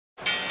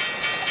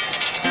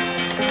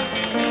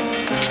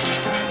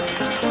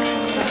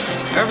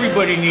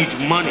Everybody needs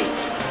money.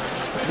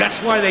 That's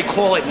why they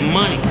call it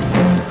money.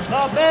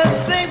 The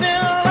best things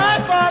in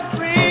life are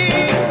free,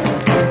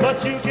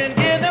 but you can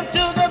give them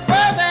to the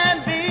birds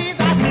and bees.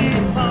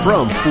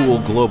 From Fool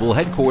Global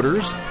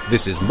Headquarters,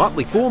 this is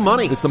Motley Fool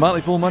Money. It's the Motley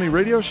Fool Money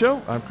radio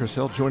show. I'm Chris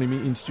Hill. Joining me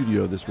in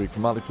studio this week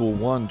from Motley Fool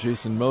 1,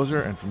 Jason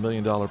Moser, and from $1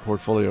 Million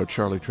Portfolio,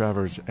 Charlie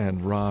Travers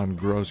and Ron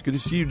Gross. Good to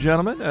see you,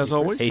 gentlemen, as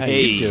always. Hey. How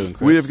you doing,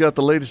 Chris? We have got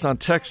the latest on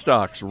tech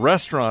stocks,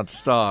 restaurant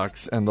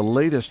stocks, and the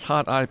latest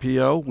hot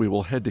IPO. We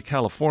will head to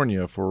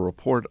California for a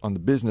report on the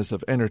business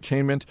of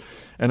entertainment.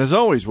 And as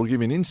always, we'll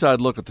give you an inside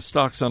look at the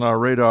stocks on our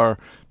radar.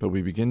 But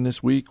we begin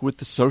this week with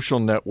the social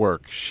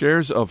network.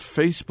 Shares of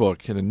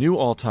Facebook hit a new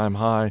all-time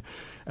high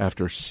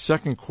after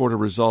second quarter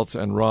results,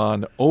 and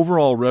Ron,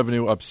 overall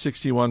revenue up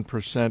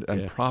 61%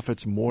 and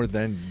profits more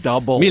than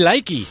double. Me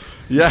likey.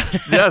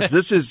 Yes.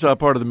 This is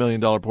part of the $1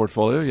 Million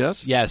Portfolio,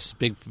 yes? Yes,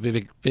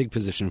 big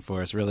position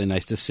for us. Really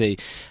nice to see.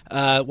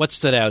 What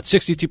stood out?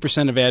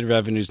 62% of ad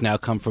revenues now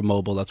come from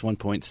mobile. That's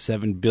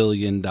 $1.7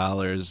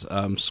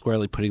 billion,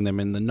 squarely putting them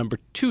in the number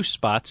 2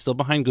 spot, still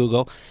behind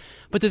Google.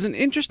 But there's an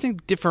interesting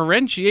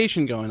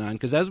differentiation going on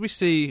because as we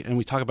see, and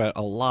we talk about it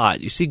a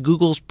lot, you see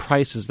Google's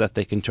prices that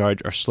they can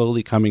charge are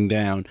slowly coming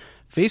down.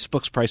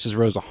 Facebook's prices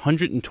rose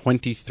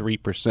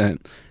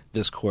 123%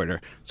 this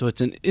quarter. So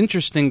it's an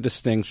interesting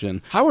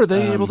distinction. How are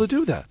they able to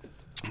do that?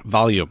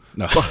 Volume.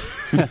 No.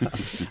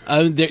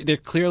 They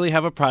clearly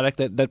have a product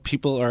that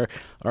people are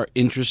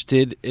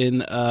interested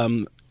in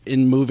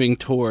moving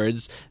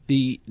towards.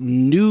 The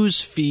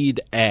news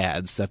feed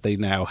ads that they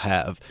now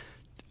have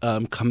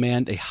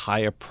command a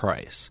higher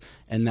price,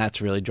 and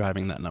that's really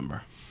driving that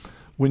number.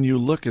 When you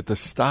look at the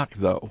stock,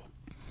 though,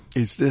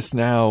 is this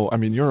now, I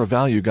mean, you're a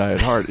value guy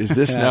at heart. Is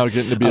this now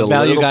getting to be a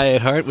value little... guy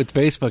at heart with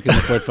Facebook in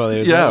the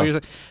portfolio? Yeah.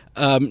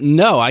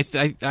 No,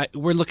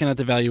 we're looking at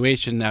the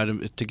valuation now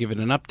to give it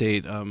an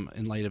update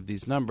in light of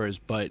these numbers,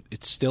 but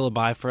it's still a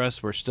buy for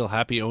us. We're still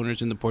happy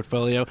owners in the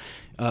portfolio.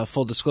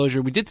 Full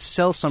disclosure, we did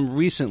sell some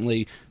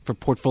recently for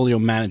portfolio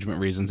management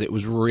reasons. It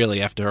was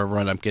really after a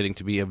run-up getting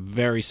to be a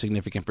very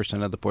significant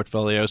percent of the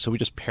portfolio, so we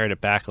just pared it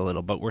back a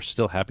little, but we're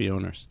still happy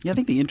owners. Yeah, I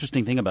think the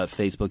interesting thing about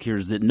Facebook here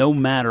is that no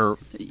matter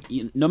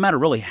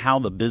really how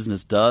the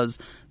business does,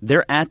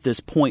 they're at this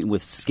point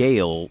with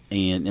scale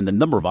and the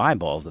number of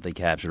eyeballs that they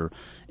capture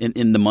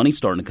and the money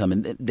starting to come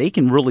in. They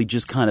can really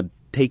just kind of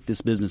take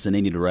this business in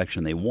any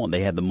direction they want.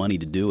 They have the money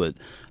to do it.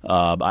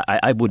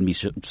 I wouldn't be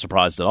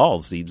surprised at all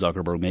to see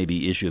Zuckerberg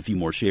maybe issue a few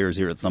more shares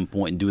here at some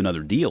point and do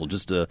another deal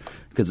just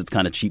because it's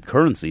kind of cheap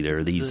currency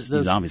there. These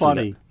obviously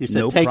funny. You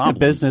said take the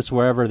business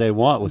wherever they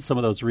want. With some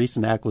of those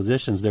recent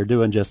acquisitions, they're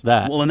doing just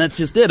that. Well, and that's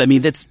just it. I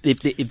mean, that's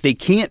if they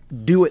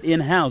can't do it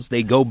in-house,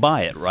 they go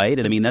buy it, right?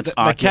 And I mean, that's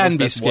that can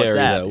be scary,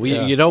 though.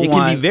 It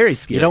can be very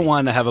scary. You don't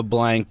want to have a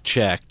blank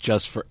check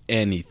just for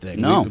anything.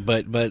 No.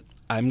 But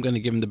I'm going to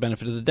give them the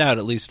benefit of the doubt,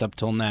 at least up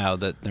till now,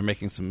 that they're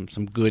making some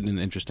good and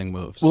interesting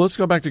moves. Well, let's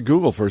go back to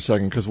Google for a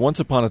second, because once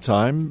upon a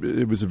time,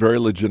 it was a very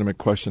legitimate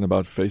question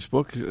about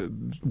Facebook.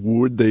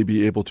 Would they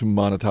be able to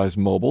monetize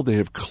mobile? They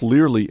have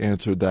clearly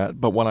answered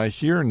that. But when I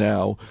hear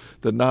now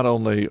that not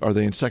only are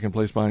they in second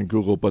place behind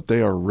Google, but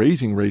they are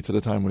raising rates at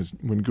a time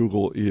when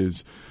Google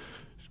is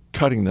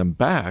cutting them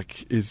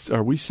back,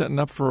 are we setting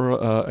up for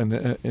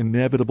an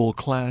inevitable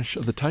clash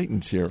of the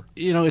titans here?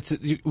 You know,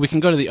 we can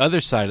go to the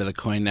other side of the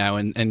coin now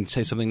and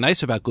say something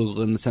nice about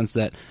Google in the sense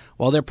that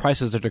while their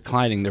prices are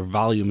declining, their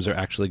volumes are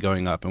actually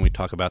going up, and we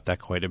talk about that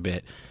quite a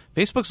bit.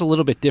 Facebook's a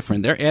little bit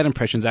different. Their ad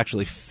impressions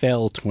actually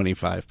fell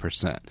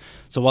 25%.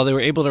 So while they were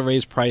able to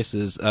raise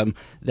prices,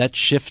 that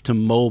shift to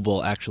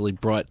mobile actually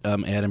brought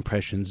ad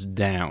impressions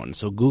down.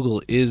 So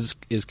Google is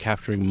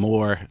capturing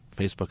more.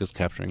 Facebook is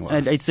capturing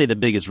less. I'd say the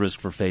biggest risk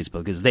for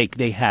Facebook is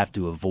they have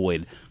to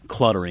avoid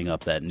cluttering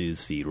up that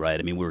news feed, right?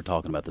 I mean, we were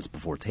talking about this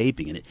before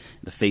taping, and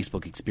the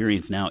Facebook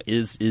experience now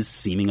is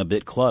seeming a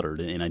bit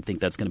cluttered, and I think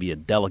that's going to be a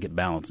delicate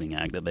balancing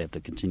act that they have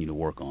to continue to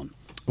work on.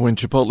 When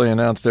Chipotle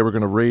announced they were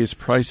going to raise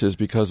prices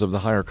because of the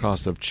higher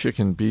cost of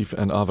chicken, beef,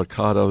 and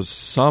avocados,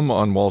 some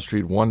on Wall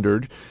Street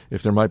wondered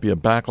if there might be a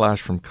backlash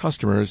from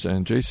customers.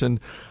 And, Jason,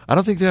 I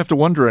don't think they have to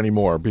wonder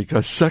anymore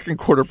because second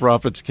quarter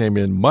profits came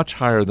in much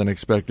higher than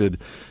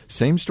expected.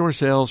 Same-store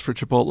sales for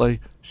Chipotle,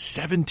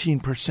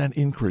 17%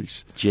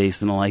 increase.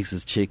 Jason likes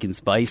his chicken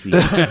spicy.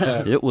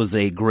 It was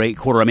a great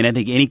quarter. I mean, I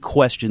think any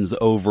questions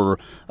over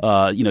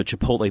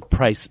Chipotle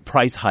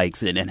price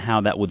hikes and how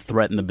that would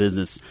threaten the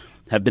business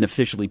have been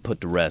officially put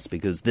to rest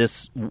because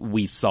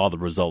we saw the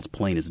results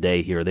plain as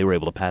day here. They were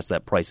able to pass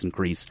that price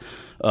increase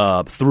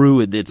through.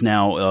 It's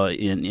now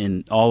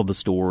in all of the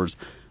stores.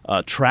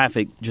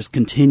 Traffic just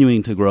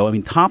continuing to grow. I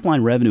mean,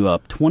 top-line revenue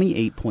up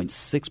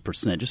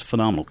 28.6%, just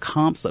phenomenal.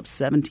 Comps up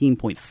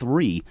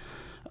 17.3%.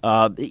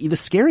 The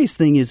scariest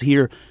thing is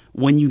here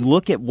when you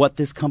look at what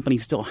this company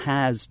still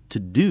has to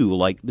do,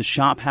 like the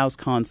shop house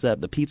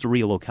concept, the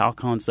pizzeria locale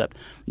concept.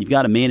 You've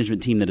got a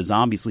management team that is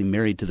obviously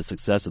married to the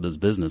success of this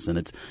business,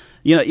 and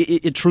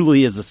it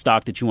truly is a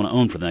stock that you want to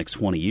own for the next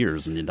 20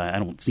 years, and I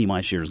don't see my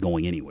shares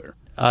going anywhere.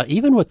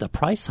 even with the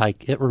price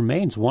hike, it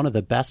remains one of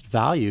the best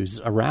values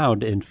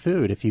around in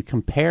food. If you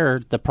compare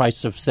the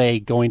price of, say,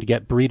 going to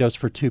get burritos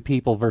for 2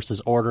 people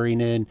versus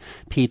ordering in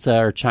pizza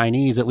or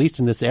Chinese, at least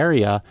in this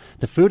area,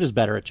 the food is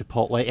better at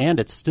Chipotle, and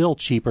it's still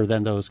cheaper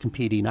than those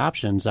competing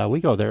options. We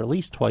go there at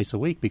least twice a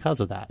week because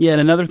of that. Yeah,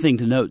 and another thing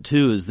to note,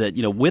 too, is that,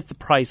 with the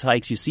price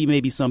hikes, you see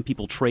maybe some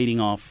people trading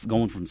off,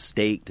 going from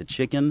steak to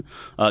chicken.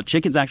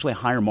 Chicken's actually a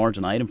higher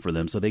margin item for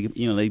them, so they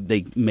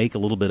make a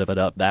little bit of it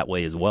up that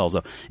way as well.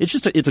 So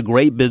it's a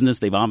great business.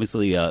 They've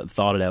obviously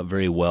thought it out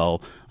very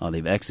well.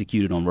 They've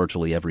executed on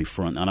virtually every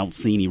front. I don't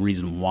see any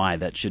reason why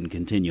that shouldn't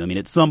continue. I mean,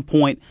 at some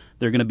point,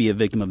 they're going to be a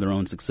victim of their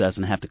own success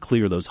and have to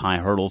clear those high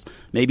hurdles.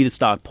 Maybe the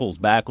stock pulls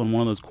back on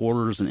one of those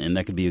quarters, and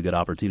that could be a good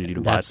opportunity to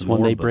buy some more.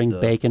 That's when they bring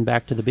bacon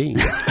back to the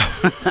beans.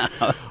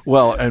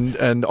 Well,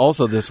 and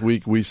also this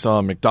week we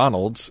saw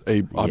McDonald's,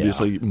 a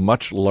obviously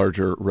much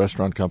larger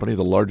restaurant company,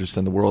 the largest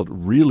in the world,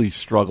 really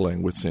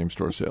struggling with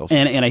same-store sales.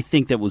 And I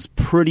think that was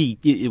pretty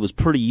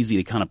easy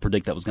to kind of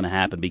predict that was going to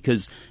happen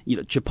because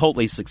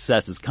Chipotle's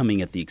success is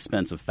coming at the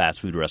expense of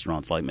fast food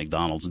restaurants like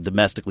McDonald's. And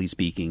domestically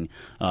speaking,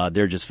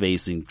 they're just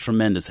facing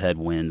tremendous headwinds.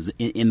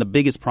 And the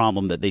biggest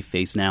problem that they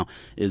face now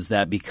is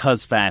that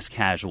because fast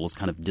casual is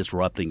kind of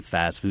disrupting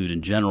fast food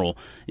in general,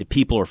 if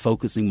people are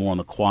focusing more on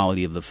the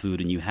quality of the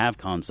food, and you have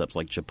concepts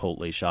like Chipotle,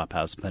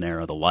 Shophouse,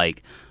 Panera, the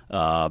like,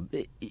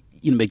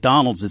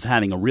 McDonald's is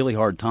having a really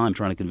hard time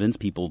trying to convince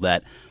people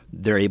that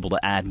they're able to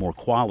add more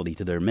quality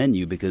to their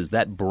menu because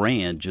that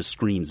brand just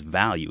screams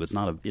value. It's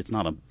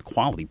not a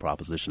quality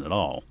proposition at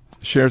all.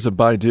 Shares of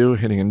Baidu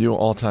hitting a new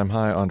all-time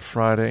high on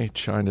Friday.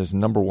 China's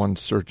number one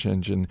search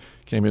engine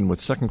came in with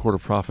second quarter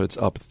profits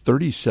up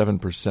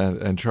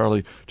 37%. And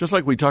Charlie, just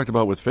like we talked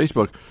about with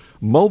Facebook,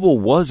 mobile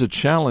was a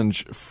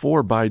challenge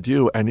for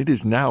Baidu, and it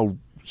is now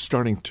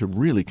starting to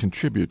really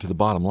contribute to the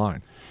bottom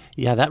line.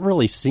 Yeah, that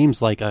really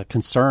seems like a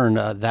concern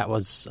that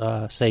was,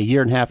 say, a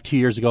year and a half, 2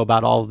 years ago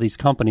about all of these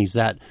companies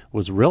that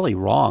was really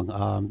wrong.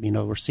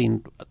 We're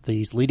seeing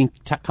these leading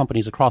tech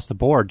companies across the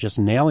board just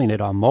nailing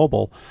it on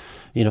mobile.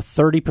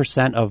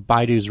 30% of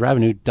Baidu's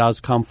revenue does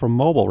come from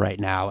mobile right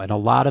now, and a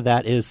lot of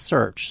that is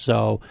search.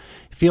 So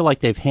I feel like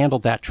they've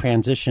handled that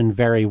transition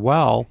very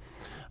well.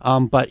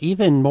 But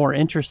even more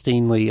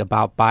interestingly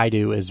about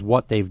Baidu is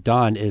what they've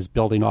done is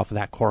building off of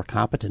that core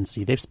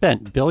competency. They've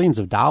spent billions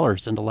of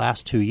dollars in the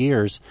last 2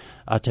 years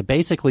to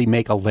basically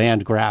make a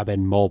land grab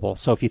in mobile.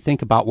 So if you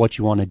think about what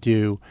you want to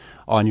do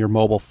on your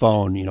mobile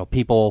phone,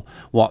 people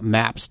want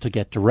maps to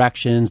get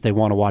directions. They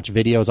want to watch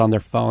videos on their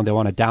phone. They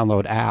want to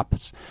download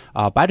apps.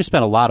 Baidu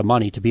spent a lot of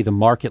money to be the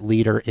market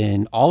leader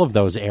in all of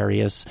those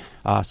areas.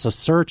 So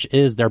search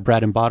is their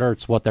bread and butter.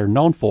 It's what they're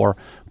known for.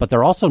 But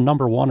they're also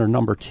number one or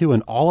number two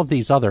in all of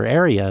these other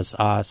areas.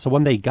 So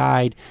when they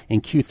guide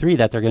in Q3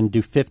 that they're going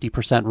to do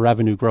 50%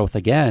 revenue growth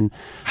again,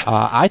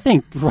 I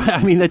think,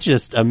 that's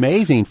just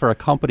amazing for a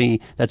company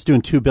that's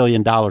doing $2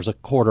 billion a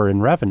quarter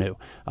in revenue.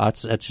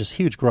 It's just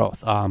huge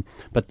growth.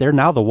 But they're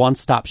now the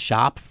one-stop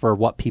shop for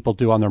what people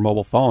do on their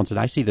mobile phones, and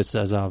I see this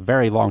as a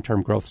very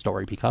long-term growth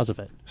story because of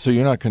it. So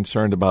you're not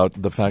concerned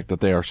about the fact that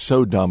they are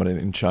so dominant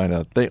in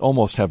China, they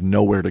almost have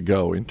nowhere to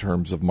go in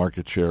terms of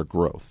market share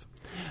growth?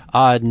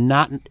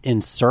 Not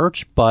in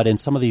search, but in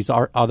some of these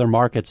other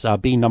markets,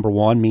 being number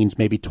one means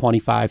maybe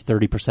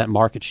 25-30%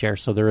 market share,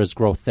 so there is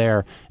growth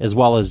there, as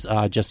well as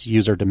just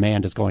user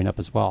demand is going up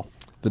as well.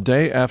 The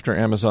day after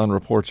Amazon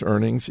reports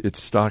earnings,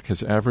 its stock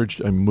has averaged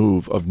a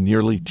move of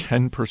nearly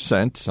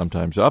 10%,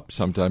 sometimes up,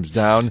 sometimes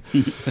down.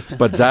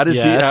 But that is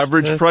the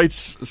average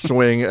price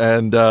swing,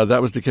 and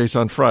that was the case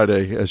on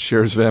Friday as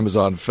shares of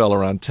Amazon fell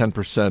around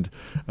 10%.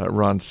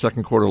 Ron's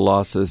second quarter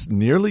losses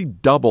nearly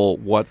double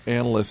what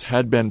analysts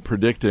had been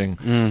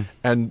predicting.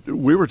 And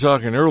we were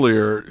talking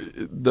earlier,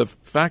 the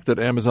fact that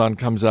Amazon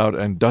comes out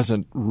and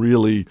doesn't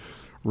really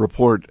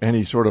report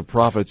any sort of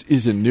profits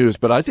isn't news,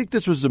 but I think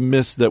this was a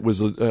miss that was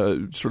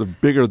sort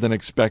of bigger than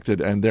expected,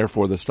 and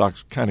therefore the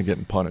stock's kind of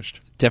getting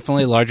punished.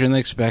 Definitely larger than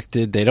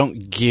expected. They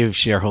don't give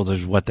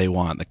shareholders what they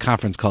want. The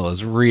conference call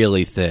is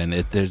really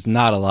thin. There's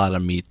not a lot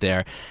of meat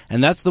there,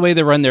 and that's the way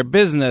they run their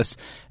business.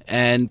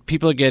 And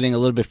people are getting a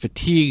little bit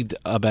fatigued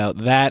about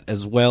that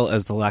as well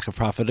as the lack of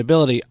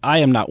profitability. I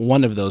am not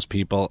one of those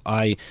people.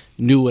 I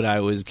knew what I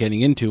was getting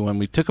into when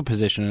we took a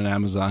position in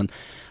Amazon.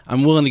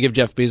 I'm willing to give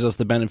Jeff Bezos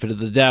the benefit of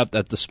the doubt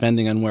that the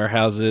spending on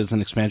warehouses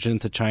and expansion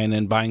into China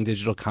and buying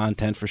digital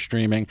content for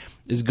streaming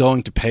is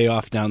going to pay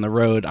off down the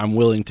road. I'm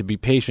willing to be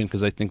patient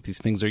because I think these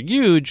things are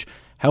huge.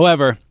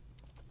 However,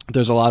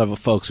 there's a lot of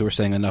folks who are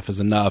saying enough is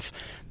enough.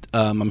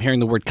 I'm hearing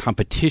the word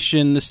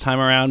competition this time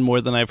around more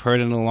than I've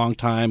heard in a long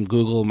time.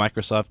 Google,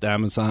 Microsoft,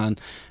 Amazon.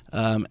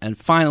 And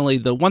finally,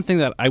 the one thing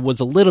that I was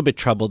a little bit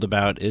troubled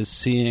about is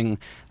seeing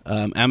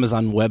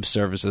Amazon Web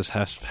Services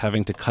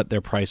having to cut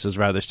their prices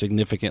rather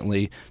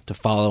significantly to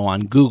follow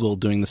on Google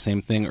doing the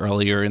same thing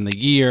earlier in the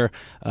year.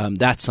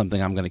 That's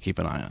something I'm going to keep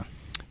an eye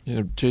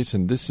on.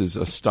 Jason, this is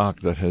a stock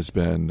that has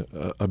been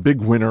a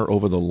big winner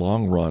over the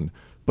long run,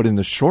 but in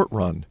the short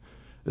run,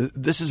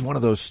 This is one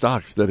of those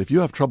stocks that if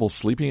you have trouble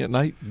sleeping at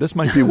night, this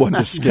might be one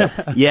to skip.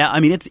 Yeah, I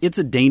mean it's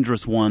a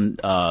dangerous one,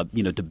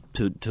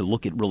 to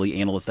look at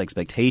really analyst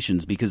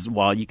expectations, because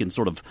while you can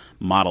sort of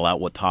model out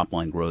what top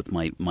line growth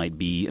might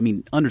be, I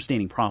mean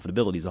understanding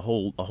profitability is a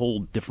whole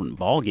different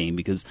ballgame,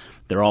 because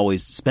they're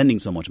always spending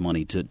so much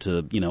money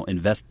to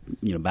invest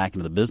back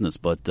into the business.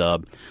 But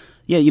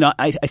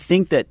I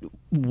think that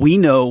we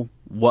know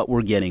what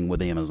we're getting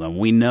with Amazon.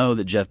 We know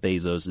that Jeff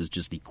Bezos is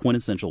just the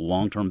quintessential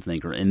long-term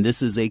thinker, and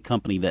this is a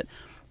company that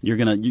you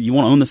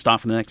want to own the stock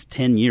for the next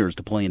 10 years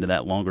to play into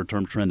that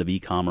longer-term trend of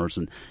e-commerce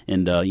and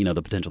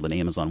the potential that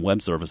Amazon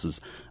Web Services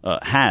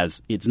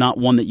has. It's not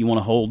one that you want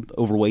to hold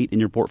overweight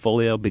in your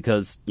portfolio,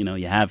 because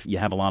you have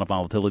a lot of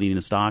volatility in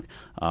the stock.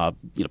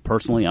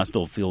 Personally, I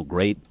still feel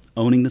great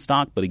owning the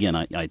stock, but again,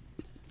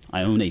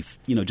 I own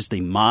just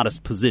a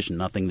modest position,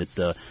 nothing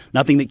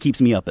that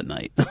keeps me up at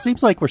night. It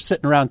seems like we're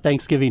sitting around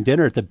Thanksgiving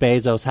dinner at the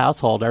Bezos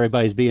household.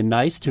 Everybody's being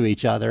nice to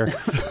each other.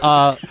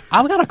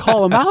 I'm going to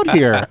call him out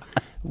here.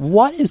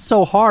 What is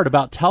so hard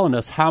about telling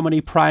us how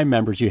many Prime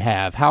members you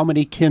have, how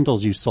many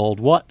Kindles you sold,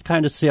 what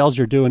kind of sales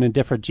you're doing in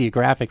different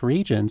geographic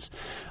regions,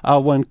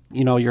 when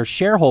your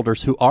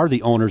shareholders, who are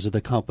the owners of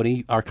the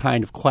company, are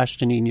kind of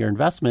questioning your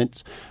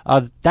investments?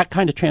 That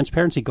kind of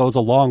transparency goes a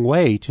long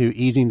way to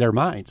easing their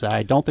minds.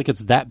 I don't think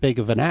it's that big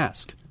of an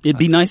ask. It'd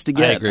be nice to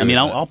get. I mean,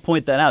 I'll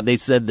point that out. They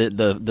said that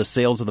the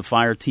sales of the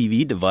Fire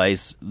TV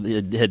device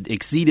had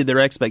exceeded their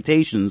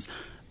expectations,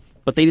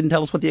 but they didn't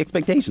tell us what the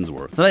expectations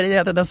were. So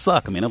that does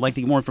suck. I mean, I'd like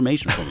to get more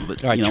information from them.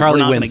 But all right,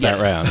 Charlie wins that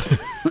round.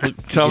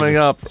 Coming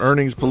up,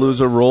 Earnings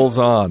Palooza rolls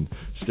on.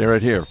 Stay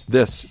right here.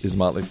 This is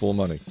Motley Fool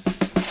Money.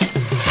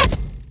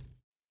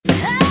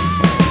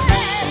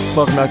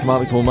 Welcome back to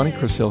Motley Fool Money.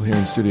 Chris Hill here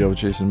in studio with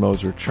Jason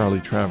Moser,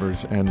 Charlie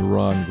Travers, and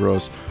Ron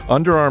Gross.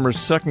 Under Armour's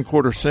second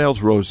quarter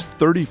sales rose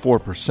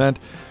 34%,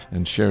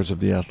 and shares of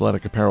the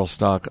athletic apparel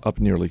stock up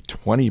nearly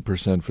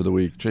 20% for the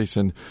week.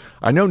 Jason,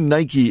 I know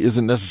Nike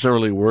isn't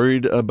necessarily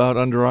worried about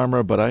Under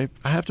Armour, but I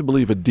have to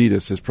believe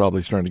Adidas is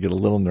probably starting to get a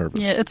little nervous.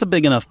 Yeah, it's a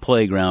big enough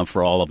playground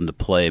for all of them to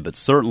play, but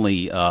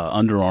certainly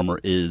Under Armour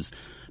is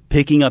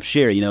picking up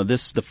share.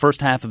 The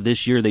first half of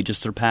this year, they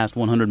just surpassed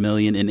 $100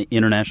 million in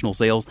international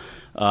sales.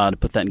 To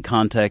put that in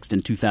context, in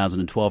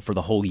 2012, for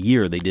the whole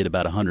year, they did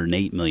about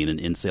 $108 million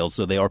in sales.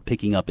 So they are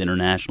picking up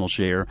international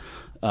share.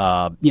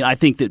 I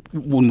think that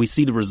when we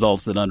see the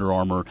results that Under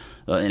Armour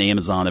and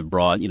Amazon have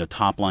brought,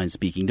 top line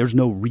speaking, there's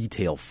no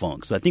retail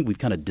funk. So I think we've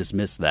kind of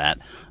dismissed that.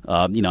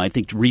 I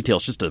think retail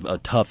is just a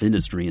tough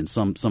industry, and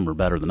some are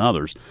better than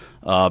others.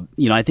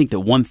 I think that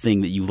one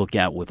thing that you look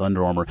at with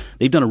Under Armour,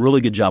 they've done a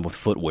really good job with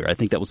footwear. I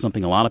think that was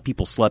something a lot of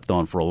people slept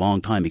on for a long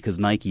time, because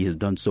Nike has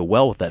done so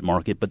well with that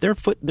market. But their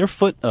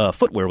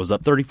footwear was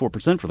up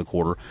 34% for the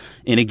quarter,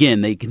 and again,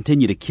 they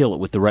continue to kill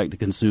it with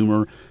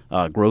direct-to-consumer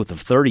growth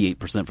of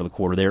 38% for the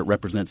quarter. There, it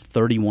represents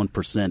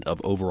 31%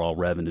 of overall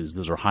revenues.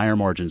 Those are higher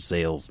margin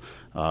sales.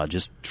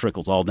 Just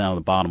trickles all down to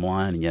the bottom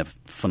line, and you have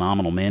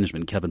phenomenal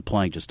management. Kevin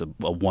Plank, just a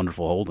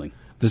wonderful holding.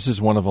 This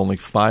is one of only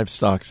 5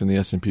 stocks in the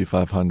S&P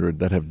 500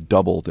 that have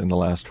doubled in the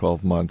last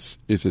 12 months.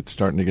 Is it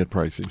starting to get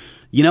pricey?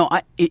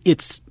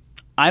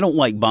 I don't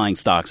like buying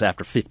stocks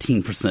after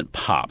 15%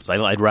 pops.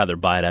 I'd rather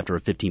buy it after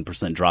a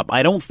 15% drop.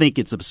 I don't think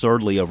it's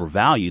absurdly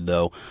overvalued,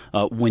 though,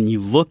 when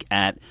you look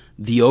at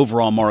the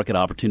overall market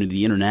opportunity,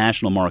 the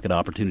international market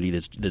opportunity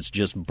that's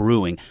just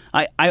brewing.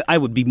 I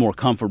would be more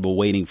comfortable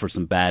waiting for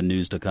some bad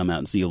news to come out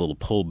and see a little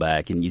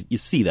pullback, and you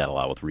see that a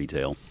lot with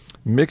retail.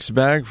 Mixed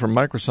bag from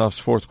Microsoft's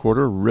fourth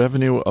quarter.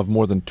 Revenue of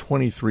more than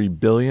 $23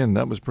 billion.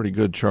 That was pretty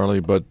good,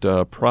 Charlie, but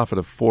profit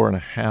of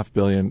 $4.5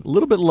 billion. A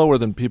little bit lower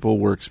than people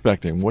were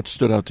expecting. What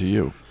stood out to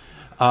you?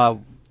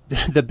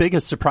 The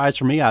biggest surprise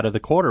for me out of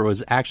the quarter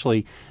was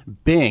actually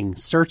Bing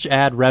search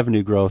ad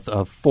revenue growth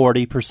of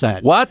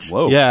 40%. What?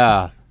 Whoa.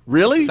 Yeah.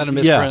 Really? Is that a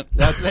misprint?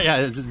 Yeah,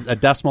 it's a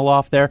decimal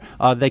off there.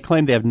 They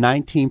claim they have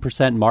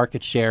 19%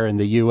 market share in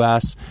the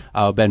U.S.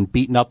 Been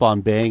beaten up on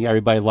Bing.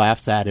 Everybody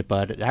laughs at it,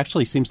 but it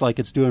actually seems like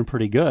it's doing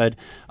pretty good.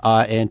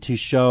 And to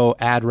show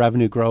ad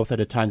revenue growth at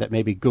a time that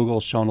maybe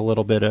Google's shown a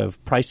little bit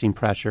of pricing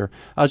pressure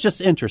is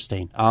just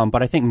interesting.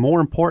 But I think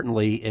more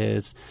importantly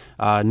is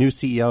new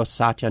CEO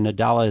Satya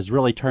Nadella is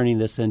really turning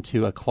this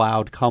into a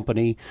cloud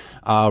company.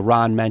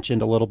 Ron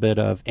mentioned a little bit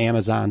of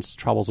Amazon's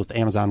troubles with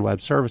Amazon Web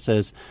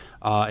Services.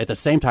 At the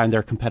same time,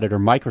 their competitor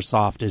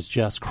Microsoft is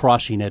just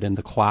crushing it in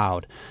the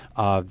cloud.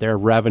 Their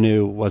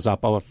revenue was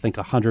up, I think,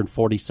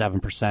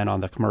 147%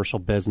 on the commercial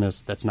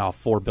business. That's now a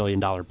 $4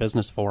 billion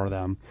business for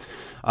them.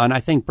 And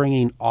I think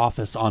bringing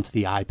Office onto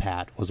the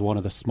iPad was one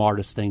of the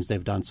smartest things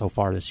they've done so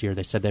far this year.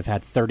 They said they've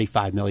had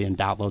 35 million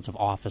downloads of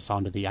Office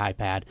onto the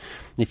iPad.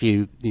 If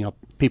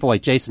people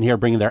like Jason here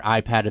bringing their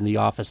iPad in the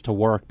office to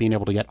work, being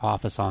able to get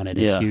Office on it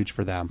is huge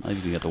for them. I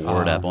think you got the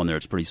Word app on there.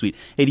 It's pretty sweet.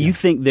 Hey, do you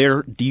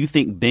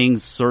think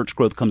Bing's search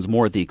growth comes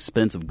more at the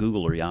expense of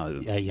Google or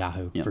Yahoo?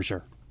 Yahoo, for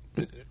sure.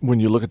 When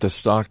you look at the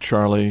stock,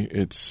 Charlie,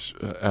 it's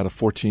at a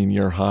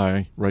 14-year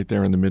high right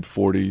there in the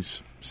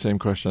mid-40s. same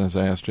question as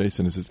I asked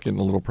Jason. Is it getting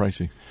a little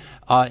pricey?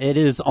 It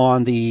is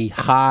on the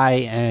high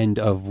end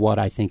of what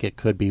I think it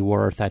could be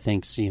worth. I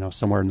think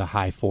somewhere in the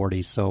high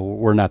 40s, so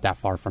we're not that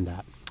far from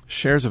that.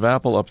 Shares of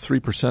Apple up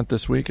 3%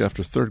 this week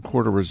after third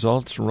quarter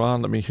results.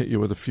 Ron, let me hit you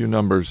with a few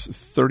numbers.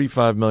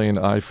 35 million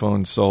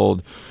iPhones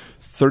sold,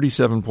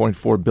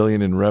 $37.4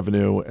 billion in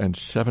revenue, and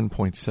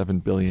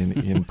 $7.7 billion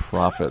in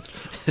profit.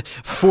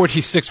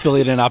 $46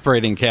 billion in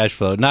operating cash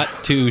flow. Not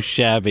too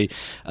shabby.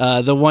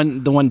 The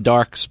one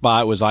dark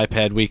spot was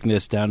iPad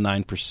weakness, down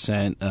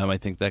 9%. I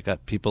think that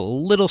got people a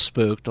little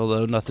spooked,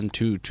 although nothing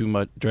too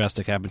much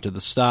drastic happened to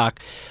the stock.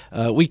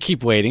 We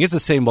keep waiting. It's the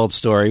same old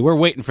story. We're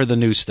waiting for the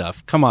new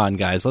stuff. Come on,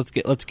 guys. Let's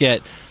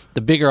get the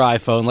bigger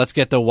iPhone. Let's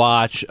get the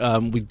watch.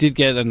 We did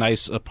get a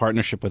nice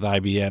partnership with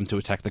IBM to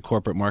attack the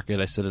corporate market.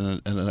 I said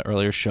in an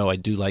earlier show, I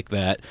do like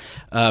that.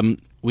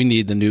 We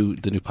need the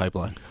new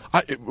pipeline.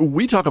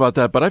 We talk about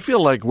that, but I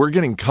feel like we're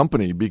getting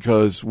company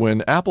because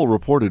when Apple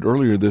reported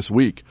earlier this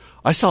week,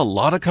 I saw a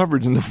lot of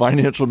coverage in the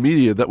financial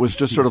media that was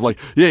just sort of like,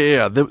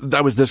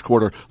 that was this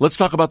quarter. Let's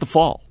talk about the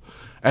fall.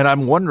 And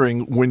I'm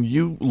wondering, when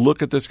you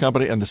look at this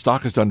company, and the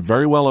stock has done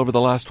very well over the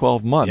last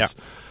 12 months,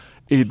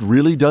 it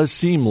really does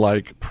seem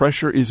like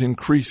pressure is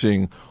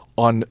increasing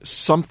on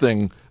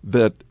something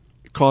that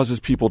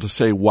causes people to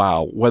say,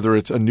 wow, whether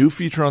it's a new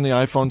feature on the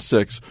iPhone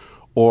 6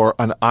 or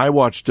an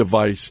iWatch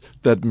device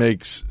that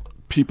makes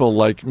people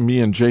like me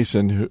and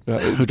Jason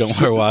who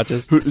don't wear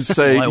watches who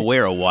say, well, I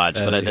wear a watch,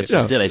 but that's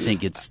just it. I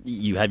think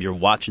you have your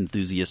watch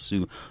enthusiasts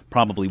who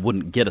probably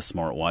wouldn't get a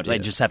smartwatch. I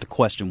just have to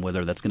question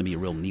whether that's going to be a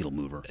real needle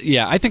mover.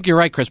 Yeah, I think you're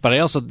right, Chris, but I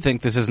also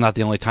think this is not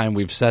the only time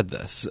we've said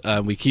this.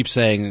 We keep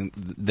saying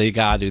they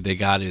got to,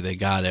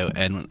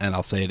 and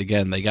I'll say it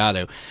again, they got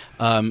to.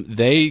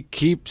 They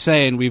keep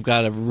saying we've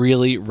got a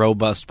really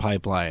robust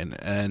pipeline,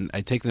 and I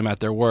take them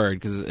at their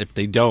word, because if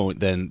they don't,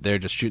 then they're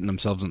just shooting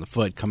themselves in the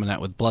foot coming out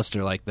with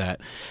bluster like that.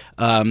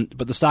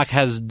 But the stock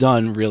has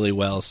done really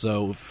well,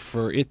 so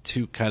for it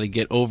to kind of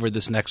get over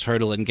this next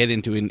hurdle and get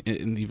into an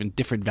even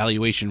different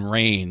valuation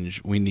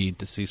range, we need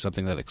to see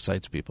something that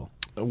excites people.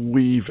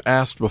 We've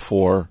asked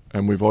before,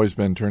 and we've always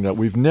been turned out.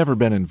 We've never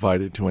been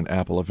invited to an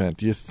Apple event.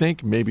 Do you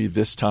think maybe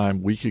this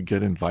time we could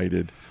get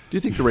invited? Do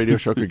you think the radio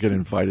show could get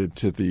invited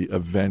to the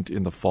event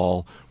in the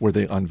fall where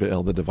they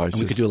unveil the devices?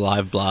 And we could do a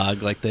live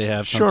blog like they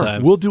have Sure,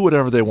 sometimes. We'll do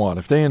whatever they want.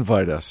 If they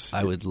invite us,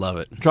 I would love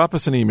it. Drop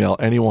us an email,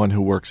 anyone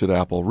who works at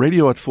Apple,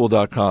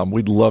 radio@fool.com.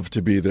 We'd love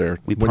to be there.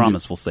 We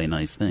promise we'll say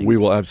nice things. We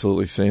will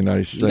absolutely say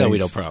nice things. No, we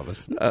don't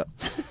promise.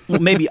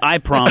 Well, maybe I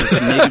promise.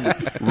 And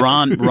maybe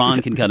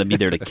Ron can kind of be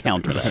there to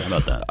counter that. How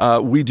about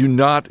that? We do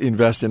not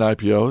invest in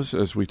IPOs,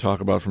 as we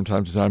talk about from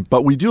time to time,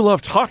 but we do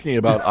love talking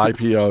about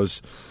IPOs.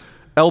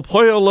 El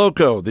Pollo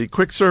Loco, the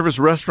quick-service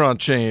restaurant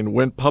chain,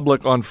 went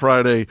public on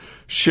Friday.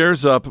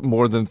 Shares up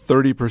more than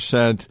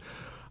 30%.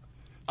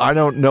 I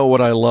don't know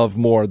what I love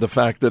more, the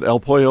fact that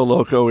El Pollo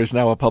Loco is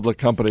now a public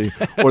company,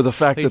 or the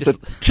fact that the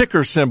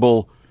ticker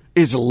symbol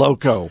is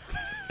Loco.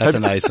 That's a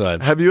nice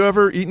one. Have you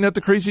ever eaten at the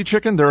Crazy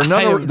Chicken? There are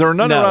none around here. There are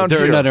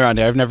none around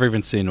here. I've never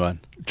even seen one.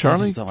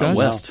 Charlie? It's out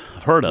west.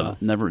 I've heard of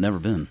it. Never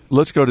been.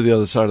 Let's go to the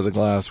other side of the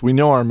glass. We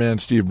know our man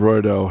Steve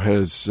Broido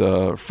has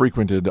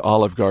frequented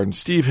Olive Garden.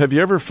 Steve, have you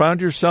ever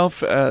found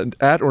yourself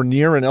at or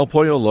near an El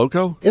Pollo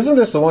Loco? Isn't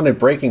this the one in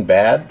Breaking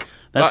Bad?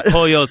 That's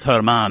Pollos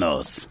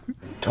Hermanos.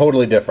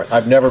 Totally different.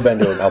 I've never been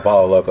to an El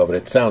Pollo Loco, but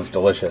it sounds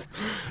delicious.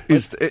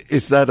 Is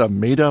that a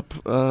made-up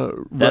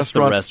restaurant? That's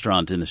the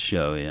restaurant in the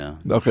show, yeah.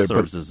 Okay, it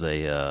serves as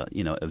a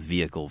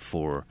vehicle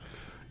for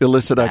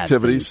illicit bad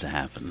activities things to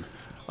happen.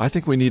 I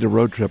think we need a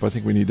road trip. I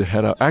think we need to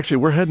head out. Actually,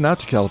 we're heading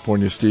out to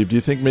California, Steve. Do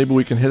you think maybe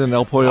we can hit an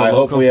El Pollo Loco? I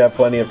hope we have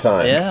plenty of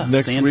time. Yeah,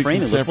 next San week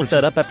Fran. in Let's look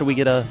that up after we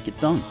get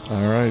done.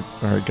 All right,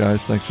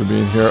 guys. Thanks for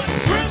being here.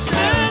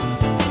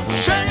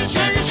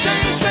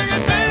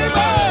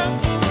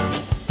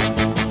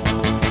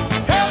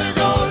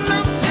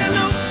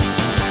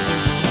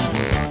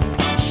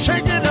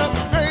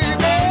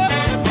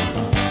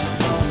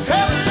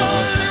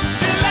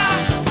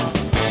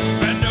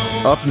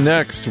 Up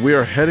next, we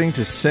are heading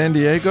to San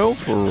Diego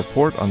for a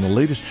report on the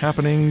latest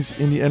happenings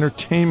in the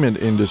entertainment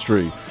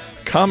industry.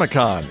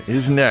 Comic-Con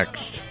is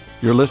next.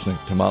 You're listening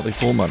to Motley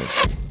Fool Money.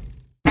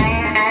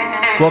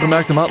 Welcome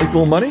back to Motley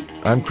Fool Money.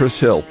 I'm Chris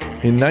Hill.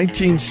 In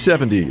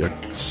 1970,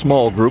 a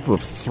small group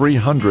of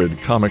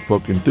 300 comic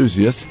book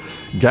enthusiasts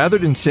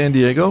gathered in San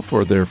Diego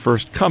for their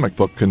first comic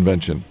book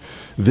convention.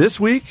 This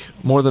week,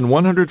 more than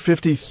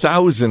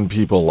 150,000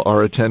 people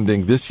are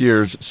attending this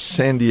year's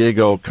San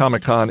Diego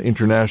Comic-Con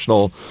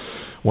International.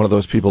 One of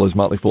those people is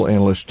Motley Fool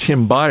analyst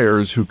Tim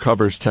Byers, who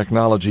covers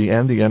technology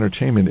and the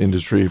entertainment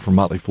industry for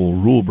Motley Fool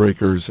Rule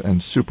Breakers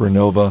and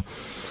Supernova.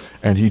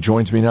 And he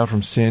joins me now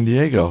from San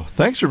Diego.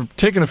 Thanks for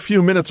taking a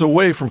few minutes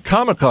away from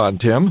Comic-Con,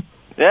 Tim.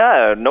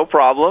 Yeah, no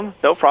problem.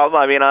 No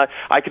problem. I mean,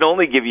 I can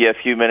only give you a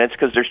few minutes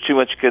because there's too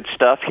much good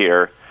stuff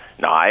here.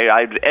 No,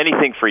 I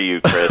anything for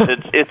you, Chris.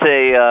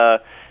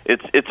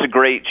 It's a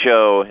great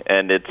show,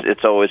 and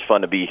it's always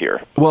fun to be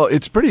here. Well,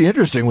 it's pretty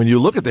interesting when you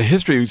look at the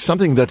history.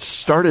 Something that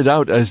started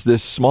out as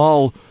this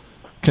small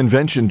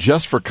convention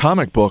just for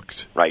comic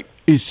books Right.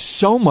 is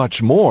so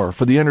much more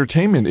for the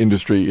entertainment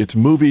industry. It's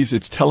movies,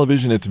 it's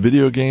television, it's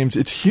video games.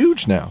 It's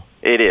huge now.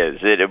 It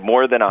is.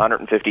 More than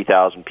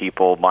 150,000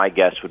 people. My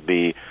guess would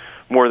be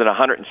more than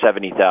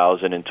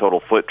 170,000 in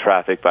total foot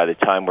traffic by the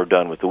time we're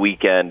done with the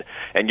weekend.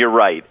 And you're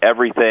right.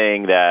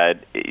 Everything that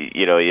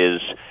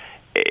is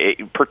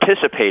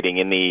participating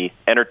in the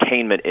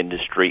entertainment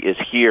industry is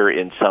here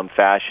in some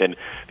fashion,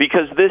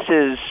 because this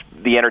is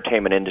the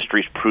entertainment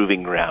industry's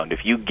proving ground. If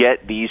you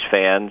get these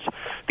fans,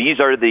 this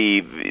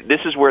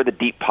is where the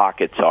deep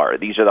pockets are.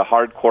 These are the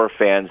hardcore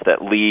fans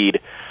that lead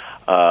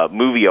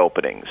movie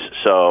openings.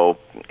 So,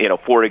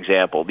 for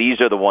example, these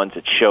are the ones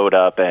that showed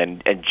up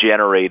and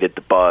generated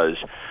the buzz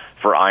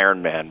for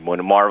Iron Man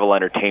when Marvel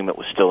Entertainment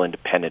was still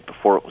independent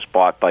before it was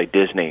bought by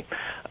Disney.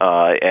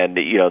 And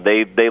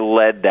they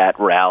led that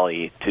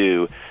rally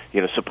to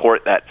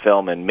support that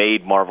film and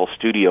made Marvel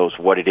Studios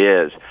what it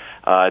is.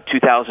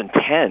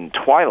 2010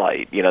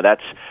 Twilight,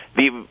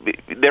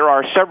 there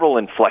are several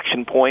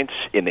inflection points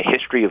in the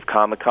history of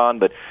Comic-Con,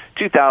 but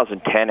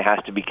 2010 has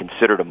to be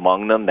considered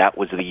among them. That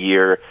was the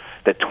year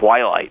that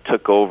Twilight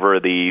took over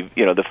the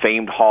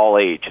famed Hall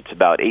H. It's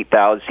about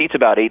 8,000 seats,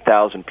 about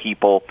 8,000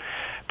 people.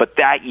 But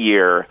that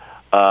year,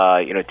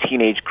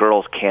 teenage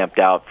girls camped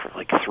out for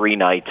like 3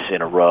 nights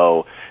in a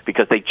row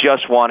because they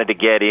just wanted to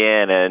get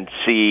in and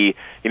see,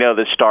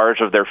 the stars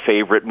of their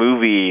favorite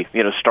movie,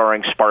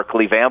 starring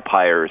sparkly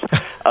vampires.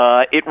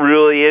 It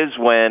really is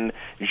when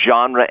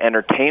genre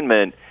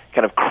entertainment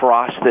kind of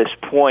crossed this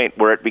point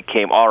where it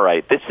became, all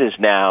right, this is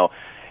now,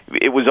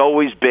 it was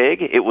always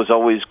big, it was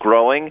always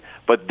growing,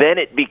 but then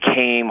it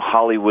became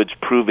Hollywood's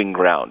proving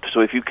ground.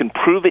 So if you can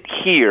prove it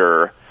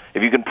here,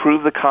 if you can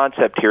prove the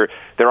concept here,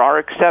 there are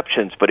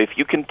exceptions, but if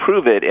you can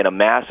prove it in a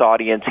mass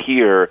audience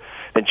here,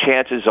 then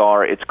chances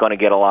are it's going to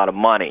get a lot of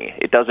money.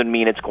 It doesn't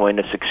mean it's going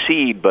to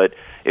succeed, but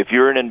if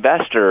you're an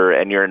investor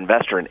and you're an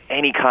investor in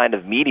any kind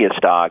of media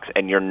stocks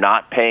and you're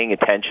not paying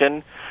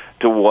attention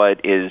to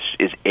what is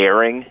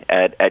airing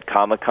at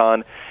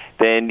Comic-Con,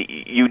 then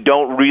you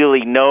don't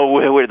really know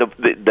where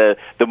the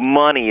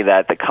money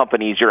that the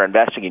companies you're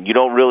investing in, you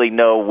don't really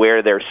know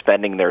where they're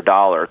spending their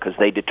dollar because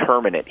they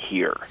determine it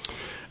here.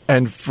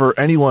 And for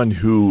anyone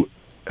who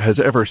has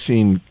ever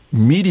seen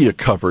media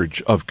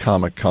coverage of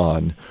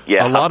Comic-Con,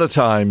 a lot of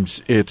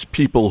times it's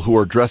people who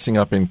are dressing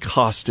up in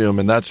costume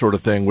and that sort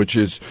of thing, which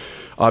is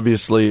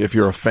obviously, if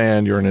you're a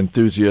fan, you're an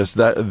enthusiast,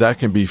 that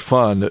can be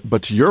fun.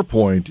 But to your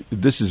point,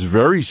 this is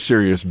very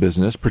serious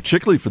business,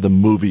 particularly for the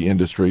movie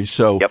industry.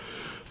 So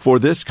for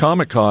this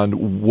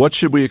Comic-Con, what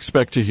should we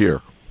expect to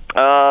hear?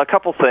 A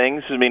couple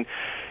things. I mean,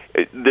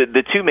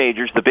 the two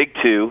majors, the big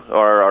two,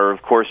 are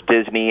of course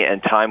Disney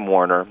and Time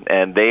Warner,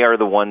 and they are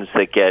the ones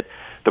that get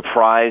the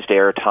prized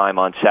airtime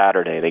on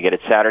Saturday. They get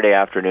it Saturday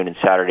afternoon and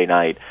Saturday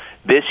night.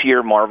 This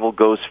year, Marvel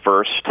goes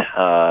first.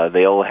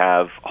 They'll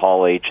have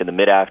Hall H in the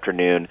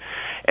mid-afternoon.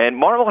 And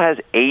Marvel has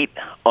 8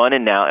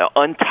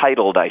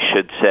 untitled, I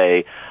should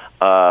say,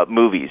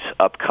 movies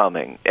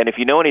upcoming. And if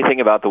you know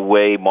anything about the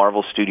way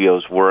Marvel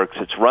Studios works,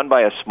 it's run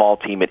by a small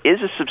team. It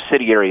is a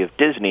subsidiary of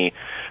Disney,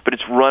 but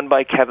it's run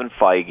by Kevin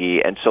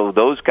Feige, and so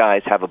those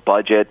guys have a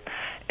budget,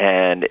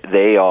 and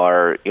they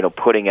are,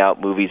 putting out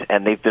movies,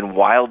 and they've been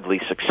wildly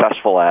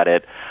successful at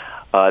it.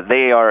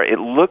 It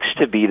looks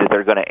to be that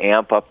they're going to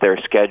amp up their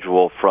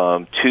schedule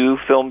from 2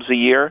 films a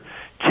year,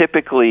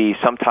 typically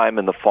sometime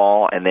in the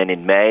fall and then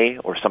in May,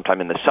 or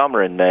sometime in the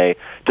summer in May,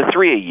 to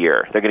 3 a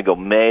year. They're going to go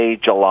May,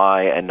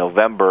 July, and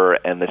November,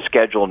 and the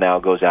schedule now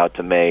goes out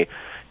to May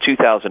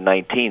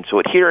 2019.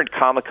 So here at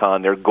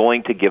Comic-Con, they're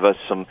going to give us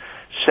some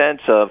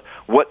sense of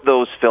what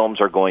those films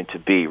are going to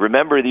be.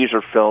 Remember, these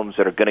are films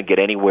that are going to get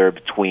anywhere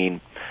between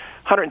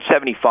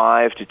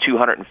 $175 to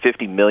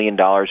 $250 million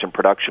in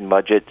production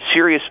budget.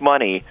 Serious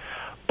money,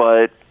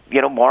 but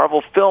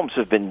Marvel films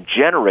have been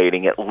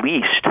generating at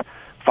least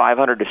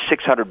 $500 to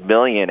 $600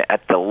 million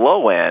at the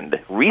low end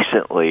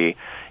recently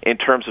in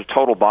terms of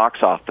total box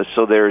office.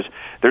 So there's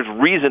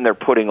reason they're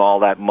putting all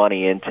that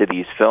money into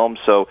these films.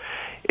 So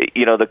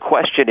the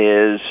question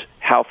is,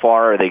 how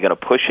far are they going to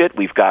push it?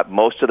 We've got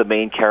most of the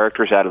main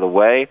characters out of the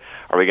way.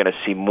 Are we going to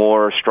see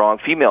more strong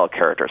female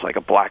characters, like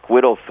a Black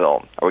Widow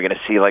film? Are we going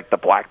to see like the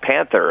Black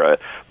Panther, a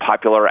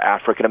popular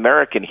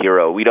African-American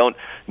hero? We don't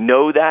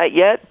know that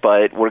yet,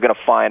 but we're going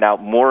to find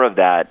out more of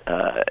that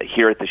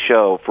here at the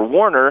show. For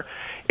Warner,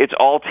 it's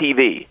all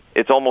TV.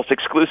 It's almost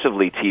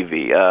exclusively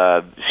TV.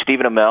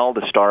 Stephen Amell,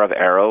 the star of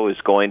Arrow, is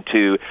going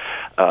to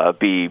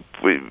be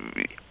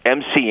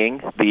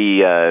emceeing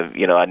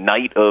a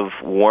night of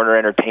Warner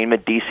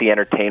Entertainment, DC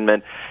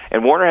Entertainment,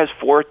 and Warner has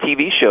 4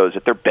 TV shows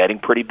that they're betting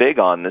pretty big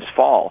on this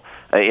fall.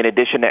 In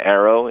addition to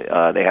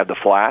Arrow, they have The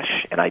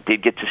Flash, and I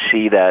did get to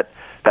see that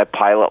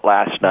pilot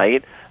last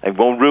night. I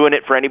won't ruin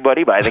it for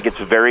anybody, but I think it's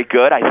very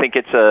good. I think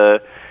it's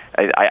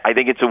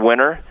a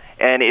winner.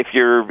 And if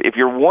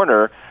you're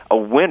Warner, a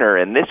winner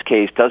in this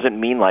case doesn't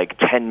mean like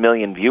 10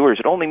 million viewers.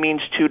 It only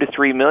means 2 to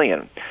 3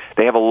 million.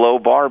 They have a low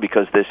bar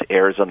because this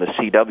airs on the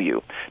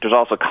CW. There's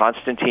also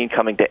Constantine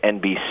coming to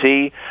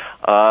NBC,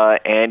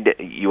 and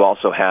you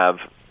also have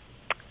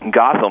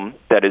Gotham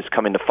that is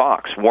coming to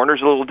Fox.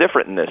 Warner's a little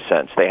different in this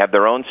sense. They have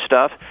their own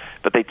stuff,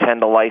 but they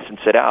tend to license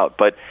it out.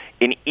 But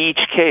in each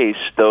case,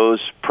 those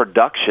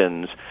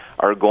productions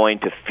are going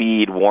to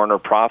feed Warner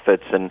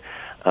profits, and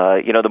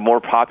the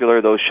more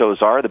popular those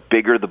shows are, the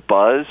bigger the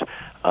buzz,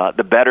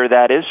 the better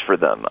that is for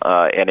them,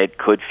 and it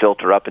could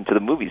filter up into the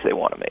movies they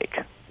want to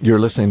make. You're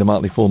listening to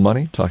Motley Fool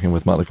Money, talking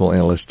with Motley Fool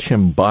analyst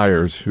Tim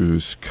Byers,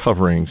 who's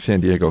covering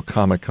San Diego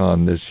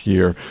Comic-Con this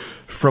year.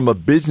 From a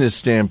business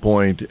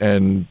standpoint,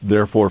 and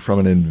therefore from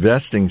an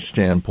investing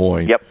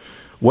standpoint,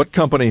 what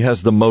company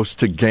has the most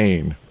to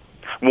gain?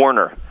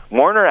 Warner.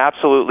 Warner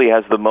absolutely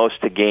has the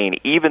most to gain,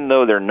 even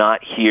though they're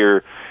not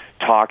here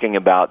talking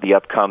about the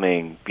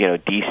upcoming,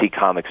 DC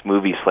Comics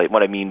movie slate.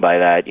 What I mean by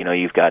that,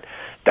 you've got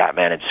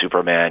Batman and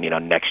Superman.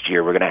 Next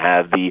year we're going to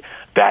have the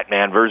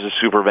Batman versus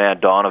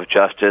Superman, Dawn of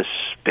Justice,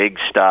 big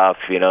stuff.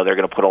 They're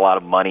going to put a lot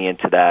of money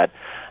into that.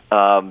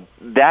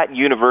 That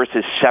universe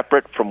is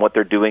separate from what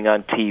they're doing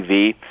on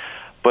TV.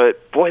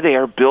 But, boy, they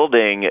are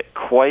building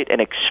quite an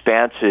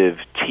expansive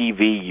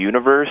TV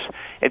universe.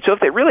 And so if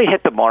they really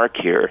hit the mark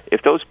here,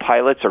 if those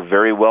pilots are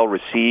very well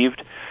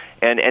received,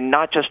 and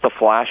not just The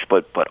Flash,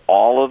 but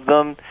all of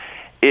them,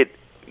 it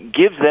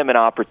gives them an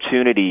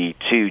opportunity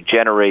to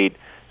generate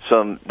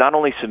not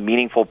only some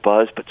meaningful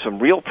buzz, but some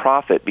real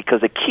profit,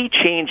 because a key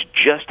change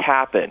just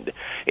happened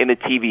in the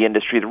TV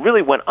industry that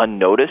really went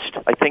unnoticed,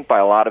 I think, by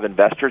a lot of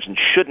investors and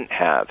shouldn't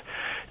have.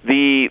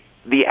 The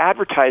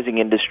advertising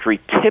industry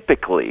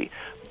typically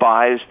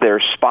buys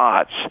their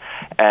spots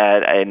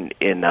in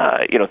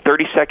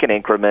 30-second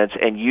increments,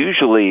 and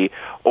usually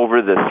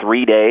over the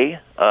 3-day,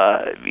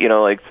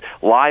 like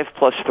live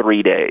plus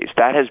 3 days.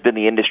 That has been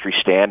the industry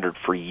standard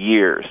for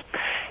years.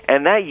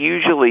 And that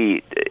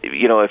usually,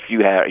 if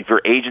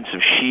you're Agents of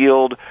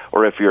S.H.I.E.L.D.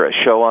 or if you're a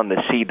show on the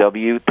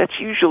CW, that's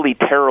usually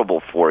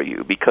terrible for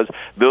you, because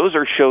those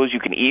are shows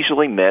you can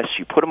easily miss.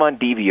 You put them on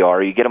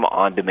DVR, you get them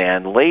on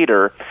demand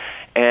later,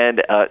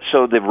 and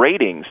so the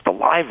ratings, the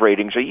live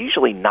ratings, are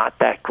usually not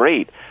that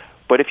great.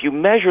 But if you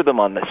measure them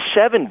on the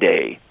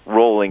 7-day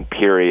rolling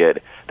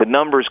period, the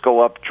numbers go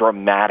up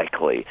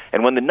dramatically.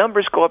 And when the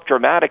numbers go up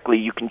dramatically,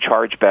 you can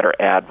charge better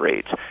ad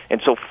rates.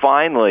 And so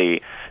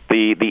finally,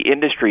 the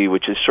industry,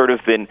 which has sort of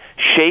been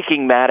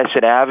shaking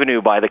Madison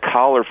Avenue by the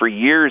collar for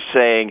years,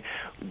 saying,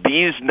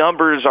 these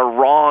numbers are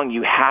wrong,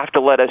 you have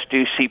to let us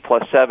do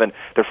C+7,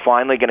 they're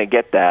finally going to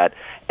get that.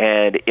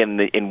 And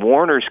in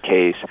Warner's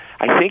case,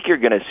 I think you're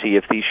going to see,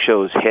 if these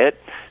shows hit,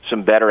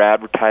 some better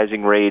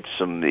advertising rates,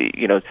 some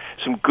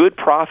good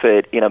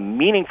profit in a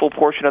meaningful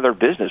portion of their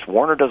business.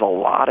 Warner does a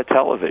lot of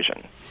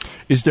television.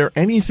 Is there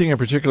anything in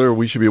particular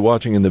we should be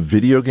watching in the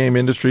video game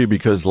industry?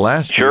 Because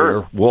last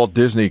year, Walt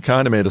Disney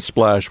kind of made a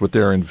splash with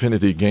their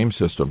Infinity game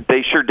system.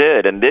 They sure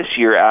did. And this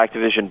year,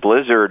 Activision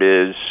Blizzard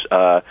is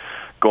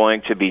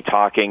going to be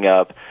talking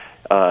up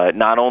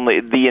not only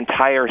the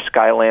entire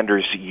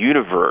Skylanders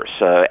universe.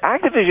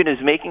 Activision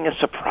is making a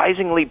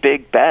surprisingly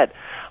big bet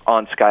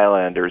on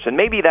Skylanders, and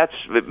maybe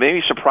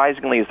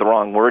surprisingly is the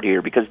wrong word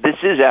here, because this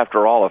is,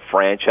 after all, a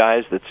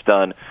franchise that's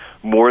done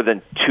more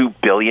than $2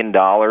 billion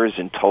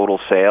in total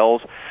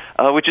sales,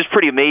 which is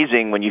pretty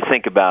amazing when you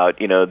think about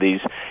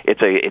these.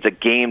 It's a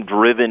game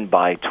driven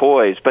by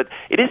toys, but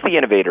it is the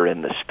innovator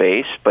in the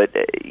space. But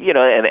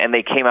and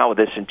they came out with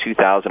this in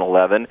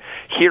 2011.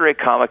 Here at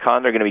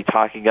Comic-Con, they're going to be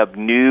talking up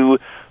new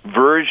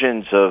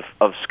versions of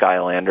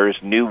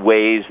Skylanders, new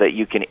ways that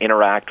you can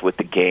interact with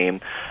the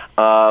game.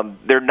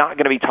 They're not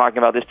going to be talking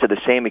about this to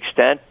the same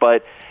extent,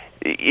 but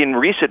in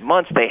recent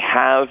months they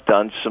have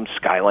done some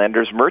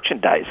Skylanders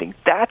merchandising.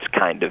 That's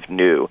kind of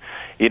new.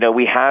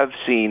 We have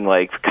seen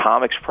like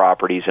comics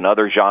properties and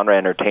other genre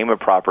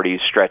entertainment properties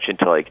stretch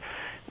into like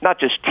not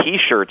just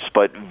T-shirts,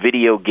 but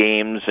video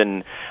games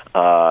and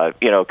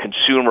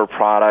consumer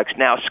products.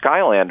 Now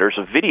Skylanders,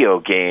 a video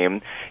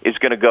game, is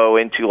going to go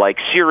into like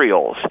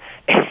cereals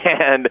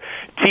and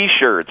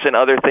T-shirts and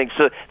other things.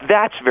 So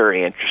that's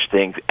very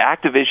interesting.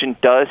 Activision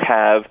does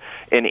have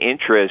an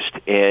interest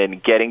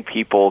in getting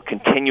people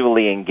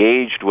continually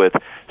engaged with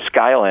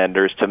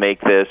Skylanders to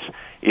make this,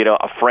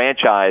 a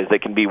franchise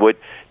that can be what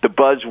the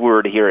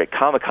buzzword here at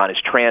Comic-Con is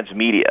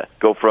transmedia.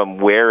 Go from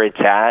where it's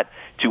at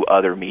to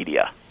other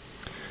media.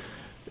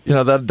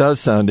 That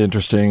does sound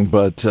interesting,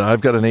 but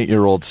I've got an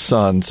 8-year-old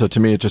son, so to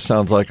me it just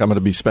sounds like I'm going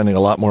to be spending a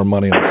lot more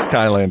money on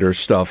Skylanders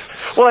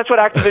stuff. Well, that's what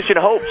Activision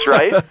hopes,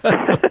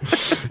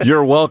 right?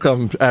 You're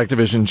welcome,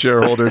 Activision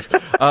shareholders.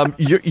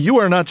 You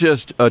are not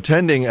just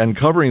attending and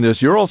covering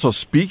this, you're also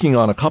speaking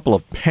on a couple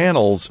of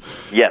panels.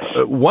 Yes.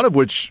 One of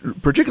which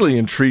particularly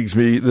intrigues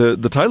me.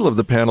 The title of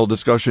the panel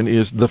discussion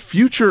is The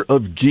Future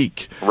of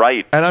Geek.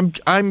 Right. And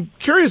I'm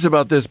curious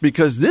about this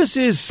because this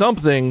is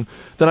something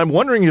that I'm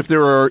wondering if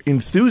there are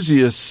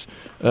enthusiasts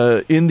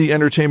in the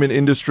entertainment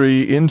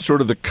industry, in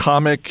sort of the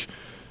comic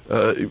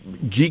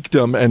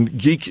geekdom, and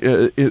geek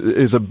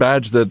is a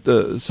badge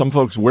that some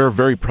folks wear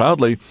very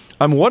proudly.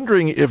 I'm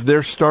wondering if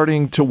they're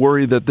starting to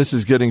worry that this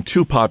is getting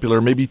too popular,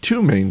 maybe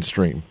too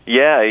mainstream.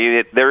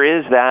 Yeah, there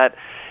is that.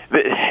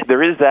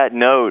 there is that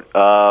note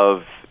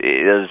of,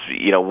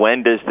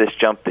 when does this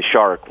jump the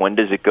shark? When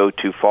does it go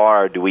too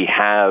far? Do we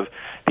have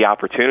the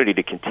opportunity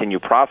to continue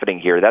profiting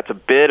here? That's a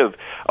bit of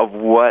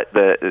what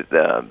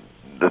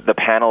the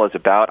panel is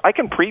about. I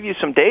can preview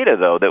some data,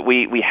 though, that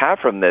we have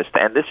from this,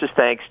 and this is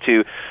thanks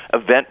to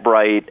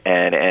Eventbrite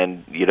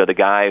and the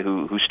guy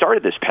who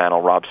started this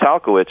panel, Rob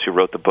Salkowitz, who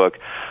wrote the book,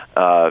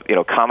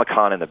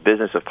 Comic-Con and the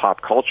Business of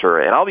Pop Culture.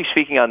 And I'll be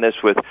speaking on this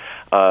with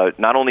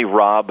not only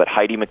Rob, but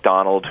Heidi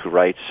McDonald, who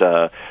writes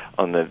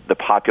on the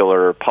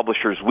popular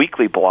Publishers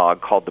Weekly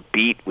blog called The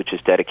Beat, which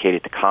is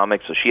dedicated to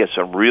comics. So she has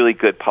some really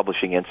good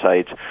publishing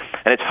insights.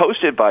 And it's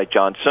hosted by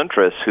John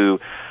Suntress, whose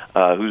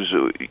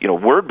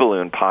Word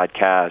Balloon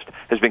podcast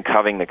has been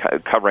covering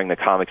the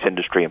comics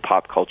industry and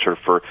pop culture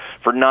for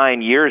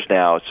 9 years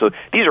now. So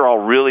these are all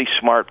really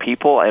smart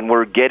people, and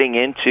we're getting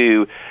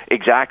into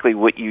exactly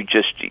what you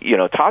just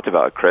talked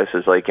about, Chris.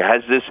 Is like,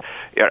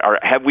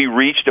 have we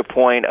reached a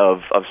point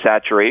of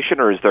saturation,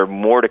 or is there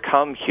more to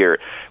come here?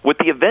 What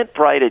the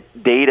Eventbrite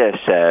data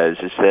says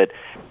is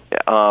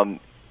that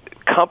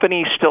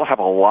companies still have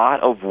a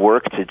lot of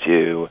work to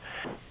do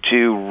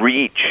to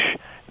reach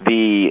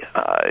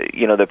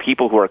the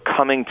people who are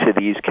coming to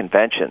these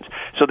conventions.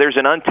 So there's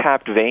an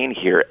untapped vein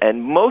here,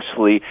 and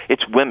mostly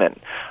it's women.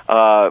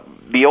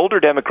 The older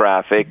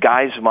demographic,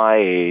 guys my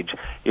age,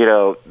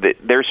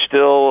 they're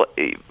still,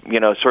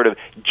 sort of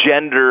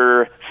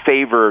gender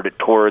favored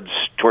towards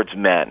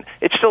men.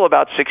 It's still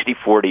about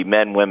 60-40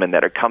 men, women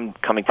that are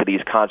coming to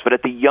these cons. But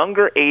at the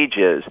younger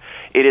ages,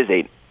 it is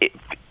a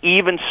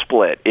even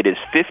split. It is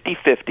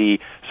 50-50,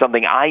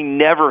 something I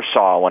never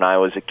saw when I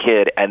was a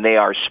kid, and they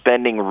are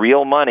spending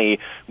real money,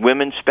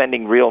 women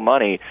spending real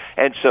money.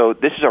 And so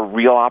this is a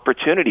real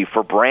opportunity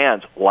for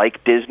brands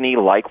like Disney,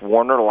 like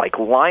Warner, like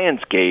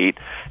Lionsgate.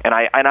 And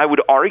I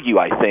would argue,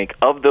 I think,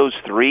 of those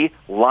three,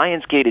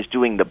 Lionsgate is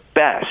doing the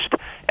best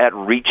at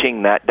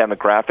reaching that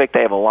demographic.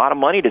 They have a lot of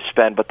money to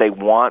spend, but they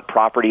want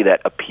property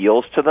that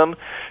appeals to them.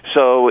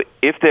 So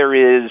if there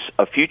is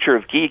a future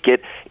of geek,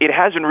 it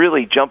hasn't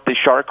really jumped the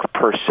shark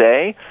per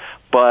se,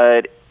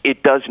 but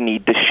it does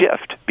need to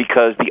shift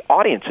because the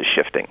audience is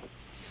shifting.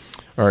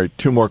 All right,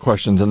 two more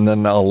questions, and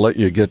then I'll let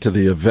you get to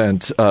the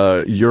event.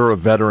 You're a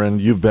veteran.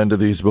 You've been to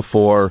these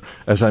before.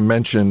 As I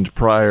mentioned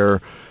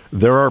prior,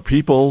 there are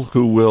people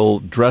who will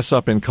dress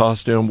up in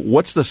costume.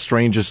 What's the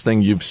strangest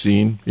thing you've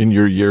seen in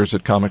your years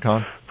at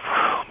Comic-Con?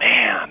 Oh,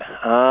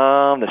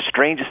 man. The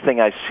strangest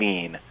thing I've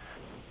seen.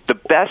 The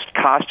best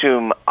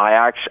costume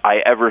I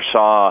ever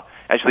saw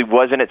actually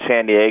wasn't at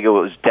San Diego.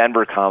 It was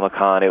Denver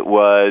Comic-Con. It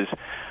was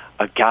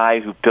a guy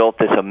who built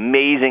this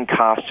amazing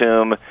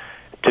costume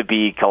to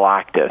be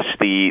Galactus,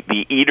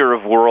 the eater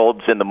of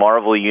worlds in the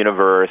Marvel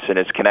Universe, and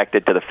is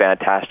connected to the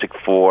Fantastic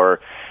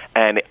Four.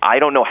 And I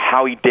don't know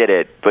how he did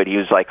it, but he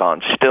was like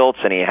on stilts,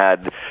 and he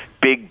had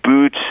big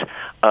boots,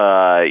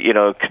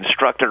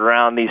 constructed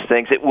around these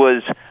things. It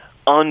was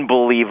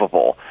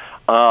unbelievable.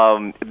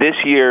 This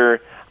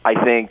year,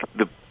 I think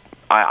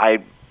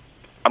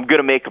I'm going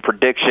to make a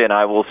prediction.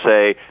 I will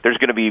say there's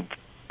going to be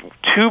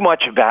too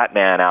much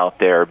Batman out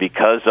there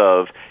because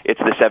of it's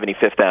the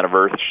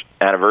 75th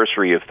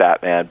anniversary of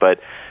Batman. But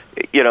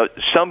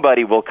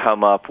somebody will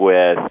come up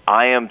with,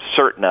 I am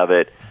certain of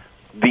it,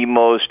 the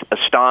most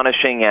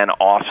astonishing and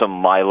awesome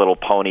My Little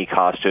Pony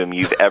costume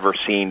you've ever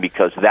seen,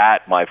 because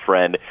that, my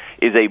friend,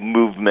 is a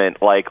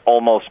movement like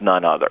almost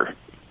none other.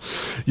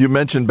 You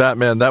mentioned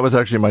Batman. That was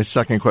actually my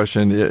second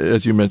question.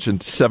 As you mentioned,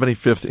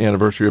 75th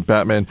anniversary of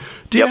Batman.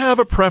 Do you have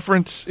a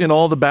preference in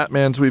all the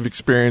Batmans we've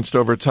experienced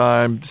over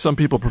time? Some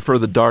people prefer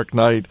the Dark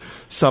Knight.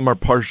 Some are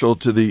partial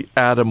to the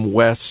Adam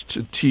West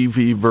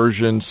TV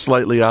version,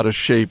 slightly out of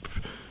shape.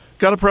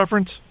 Got a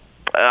preference?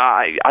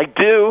 I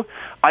do.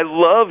 I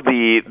love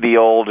the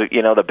old,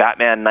 the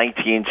Batman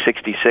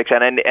 1966,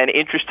 and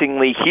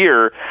interestingly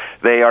here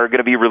they are going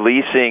to be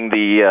releasing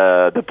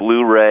the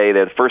Blu-ray.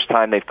 The first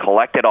time they've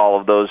collected all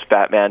of those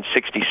Batman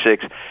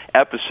 66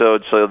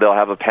 episodes, so they'll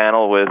have a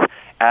panel with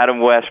Adam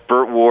West,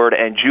 Burt Ward,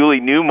 and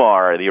Julie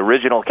Newmar, the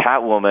original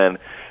Catwoman.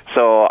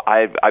 So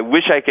I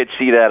wish I could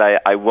see that.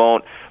 I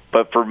won't.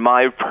 But for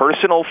my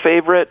personal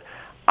favorite,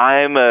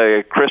 I'm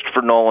a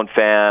Christopher Nolan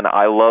fan.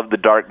 I love the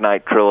Dark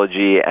Knight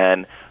trilogy,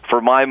 and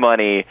for my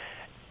money,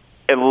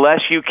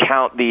 unless you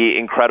count The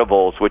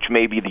Incredibles, which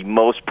may be the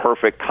most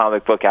perfect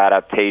comic book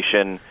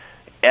adaptation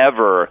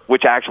ever,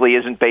 which actually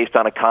isn't based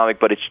on a comic,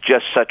 but it's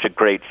just such a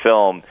great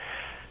film,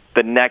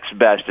 the next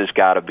best has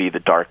got to be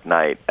The Dark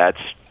Knight.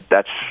 That's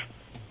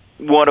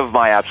one of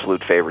my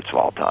absolute favorites of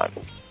all time.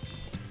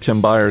 Tim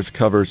Byers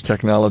covers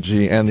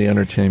technology and the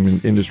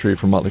entertainment industry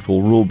for Motley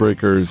Fool Rule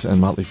Breakers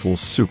and Motley Fool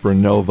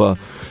Supernova.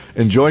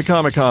 Enjoy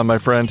Comic-Con, my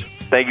friend.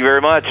 Thank you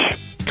very much.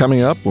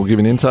 Coming up, we'll give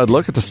you an inside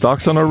look at the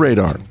stocks on our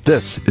radar.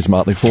 This is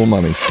Motley Fool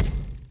Money.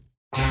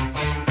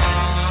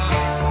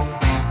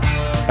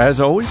 As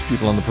always,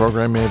 people on the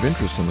program may have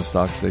interest in the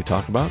stocks they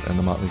talk about, and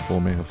the Motley Fool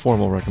may have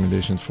formal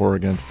recommendations for or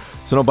against.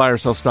 So don't buy or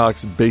sell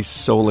stocks based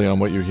solely on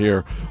what you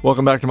hear.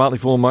 Welcome back to Motley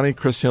Fool Money.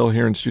 Chris Hill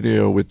here in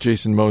studio with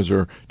Jason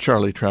Moser,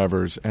 Charlie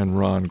Travers, and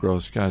Ron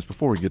Gross. Guys,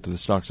 before we get to the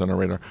stocks on our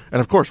radar, and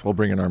of course we'll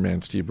bring in our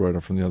man Steve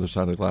Broider from the other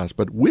side of the glass,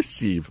 but with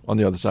Steve on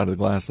the other side of the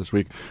glass this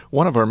week,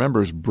 one of our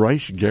members,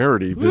 Bryce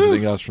Garrity,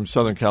 visiting us from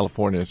Southern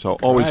California. So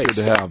always good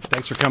to have.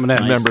 Thanks for coming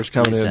in. Members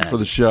coming in for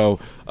the show.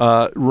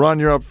 Ron,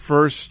 you're up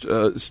first.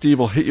 Steve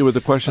will hit you with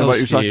a question about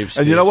your stock.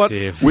 And you know what?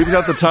 Steve. We've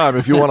got the time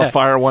if you want to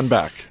fire one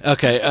back.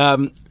 Okay.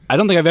 I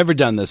don't think I've ever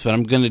done this, but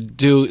I'm going to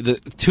do the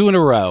two in a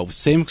row.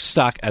 Same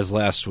stock as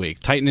last week.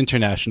 Titan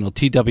International,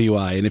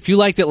 TWI. And if you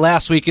liked it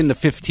last week in the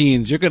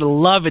 15s, you're going to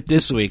love it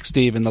this week,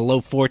 Steve, in the low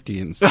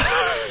 14s.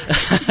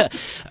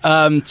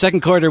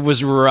 Second quarter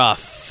was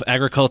rough.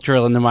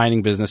 Agricultural and the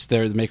mining business.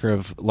 They're the maker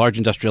of large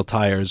industrial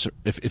tires,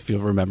 if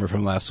you'll remember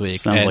from last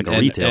week. Sounds like a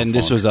retail And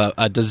this was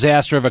a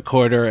disaster of a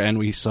quarter, and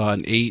we saw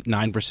an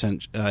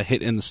 8-9%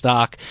 hit in the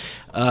stock.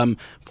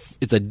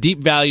 It's a deep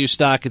value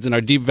stock. It's in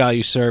our deep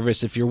value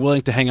service. If you're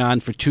willing to hang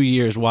on for 2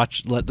 years,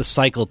 let the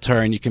cycle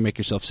turn. You can make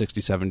yourself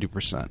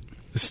 60-70%.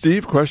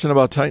 Steve, question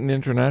about Titan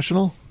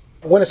International?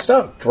 When a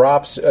stock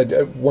drops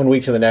 1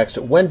 week to the next,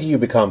 when do you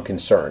become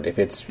concerned? If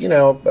it's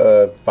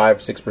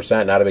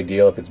 5-6%, not a big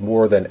deal. If it's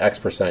more than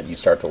X%, you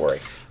start to worry.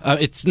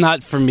 It's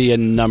not for me a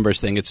numbers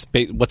thing. It's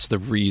what's the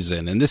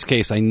reason. In this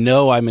case, I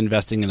know I'm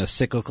investing in a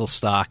cyclical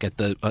stock at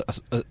the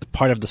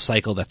part of the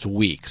cycle that's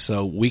weak.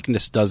 So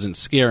weakness doesn't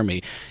scare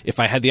me.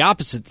 If I had the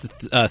opposite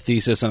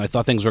thesis and I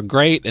thought things were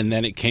great and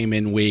then it came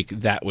in weak,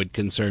 that would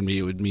concern me.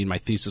 It would mean my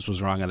thesis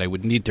was wrong and I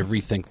would need to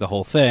rethink the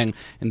whole thing.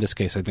 In this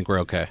case, I think we're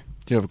okay.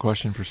 Do you have a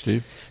question for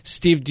Steve?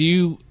 Steve, do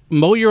you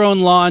mow your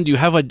own lawn? Do you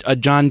have a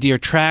John Deere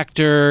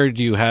tractor?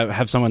 Do you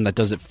have someone that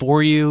does it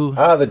for you?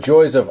 The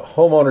joys of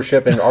home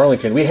ownership in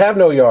Arlington. We have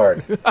no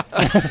yard.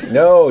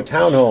 No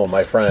townhome,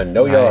 my friend.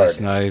 No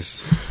yard.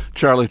 Nice.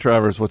 Charlie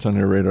Travers, what's on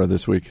your radar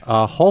this week?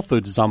 Whole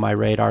Foods is on my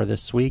radar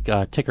this week.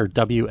 Ticker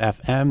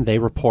WFM. They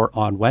report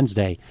on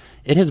Wednesday.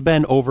 It has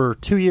been over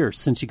 2 years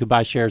since you could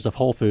buy shares of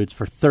Whole Foods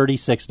for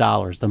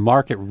 $36. The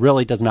market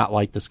really does not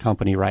like this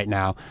company right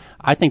now.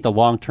 I think the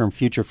long-term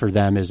future for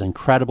them is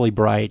incredibly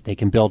bright. They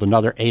can build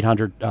another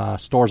 800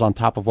 stores on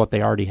top of what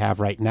they already have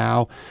right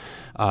now.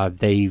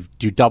 They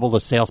do double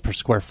the sales per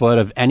square foot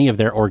of any of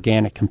their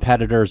organic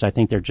competitors. I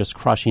think they're just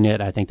crushing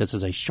it. I think this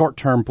is a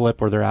short-term blip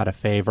where they're out of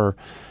favor.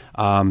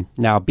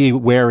 Now, be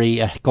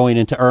wary going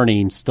into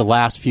earnings. The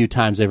last few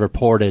times they've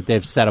reported,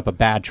 they've set up a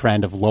bad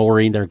trend of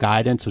lowering their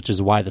guidance, which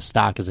is why the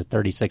stock is at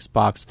 $36.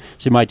 So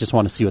you might just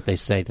want to see what they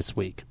say this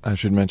week. I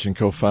should mention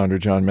co-founder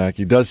John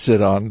Mackey does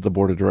sit on the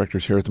board of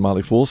directors here at the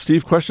Motley Fool.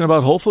 Steve, question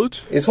about Whole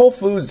Foods? Is Whole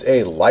Foods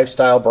a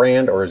lifestyle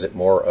brand or is it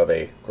more of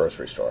a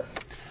grocery store?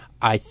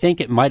 I think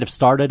it might have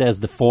started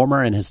as the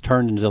former and has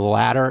turned into the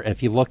latter.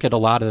 If you look at a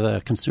lot of the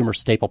consumer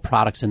staple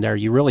products in there,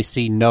 you really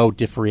see no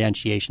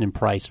differentiation in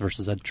price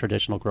versus a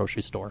traditional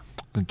grocery store.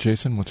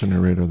 Jason, what's on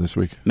your radar this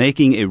week?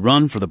 Making a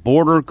run for the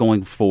border,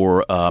 going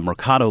for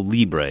Mercado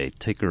Libre.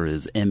 Ticker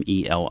is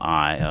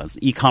MELI. It's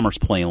an e-commerce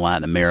play in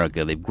Latin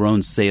America. They've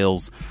grown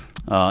sales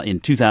in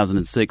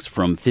 2006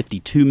 from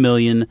 $52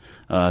 million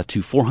to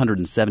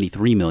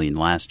 $473 million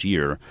last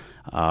year.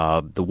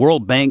 The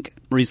World Bank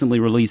recently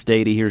released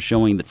data here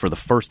showing that for the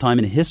first time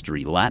in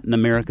history, Latin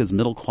America's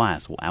middle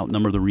class will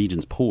outnumber the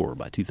region's poor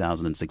by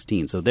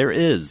 2016. So there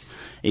is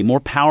a more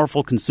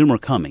powerful consumer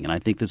coming, and I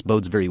think this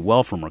bodes very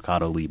well for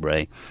Mercado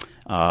Libre.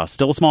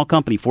 Still a small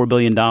company, $4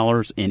 billion,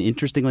 and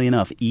interestingly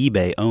enough,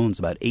 eBay owns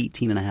about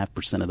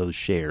 18.5% of those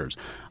shares.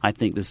 I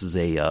think this is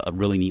a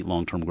really neat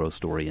long-term growth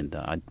story, and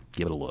I'd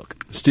give it a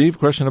look. Steve,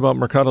 question about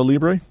Mercado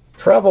Libre?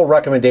 Travel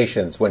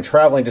recommendations when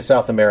traveling to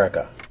South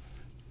America.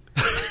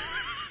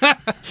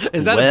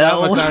 Is that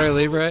about Mercado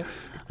Libre?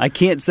 I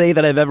can't say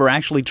that I've ever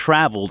actually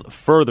traveled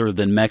further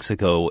than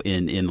Mexico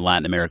in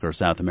Latin America or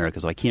South America,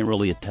 so I can't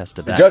really attest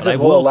to that. The judges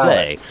will allow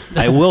it.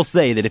 I will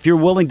say that if you're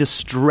willing to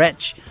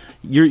stretch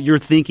your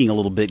thinking a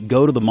little bit,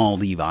 go to the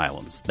Maldive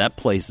Islands. That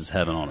place is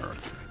heaven on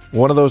earth.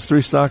 One of those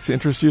three stocks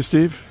interest you,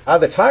 Steve?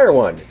 The tire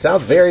one. It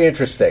sounds very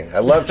interesting. I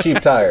love cheap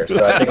tires,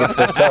 so I think there's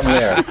something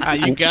there.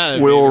 You got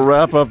it. We'll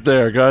wrap up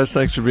there. Guys,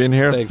 thanks for being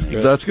here. Thanks,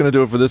 Chris. That's going to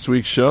do it for this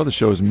week's show. The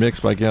show is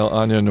mixed by Gail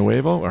Anya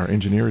Nuevo. Our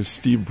engineer is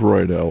Steve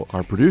Broido.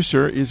 Our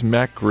producer is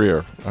Matt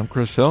Greer. I'm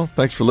Chris Hill.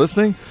 Thanks for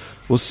listening.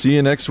 We'll see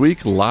you next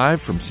week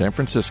live from San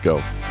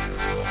Francisco.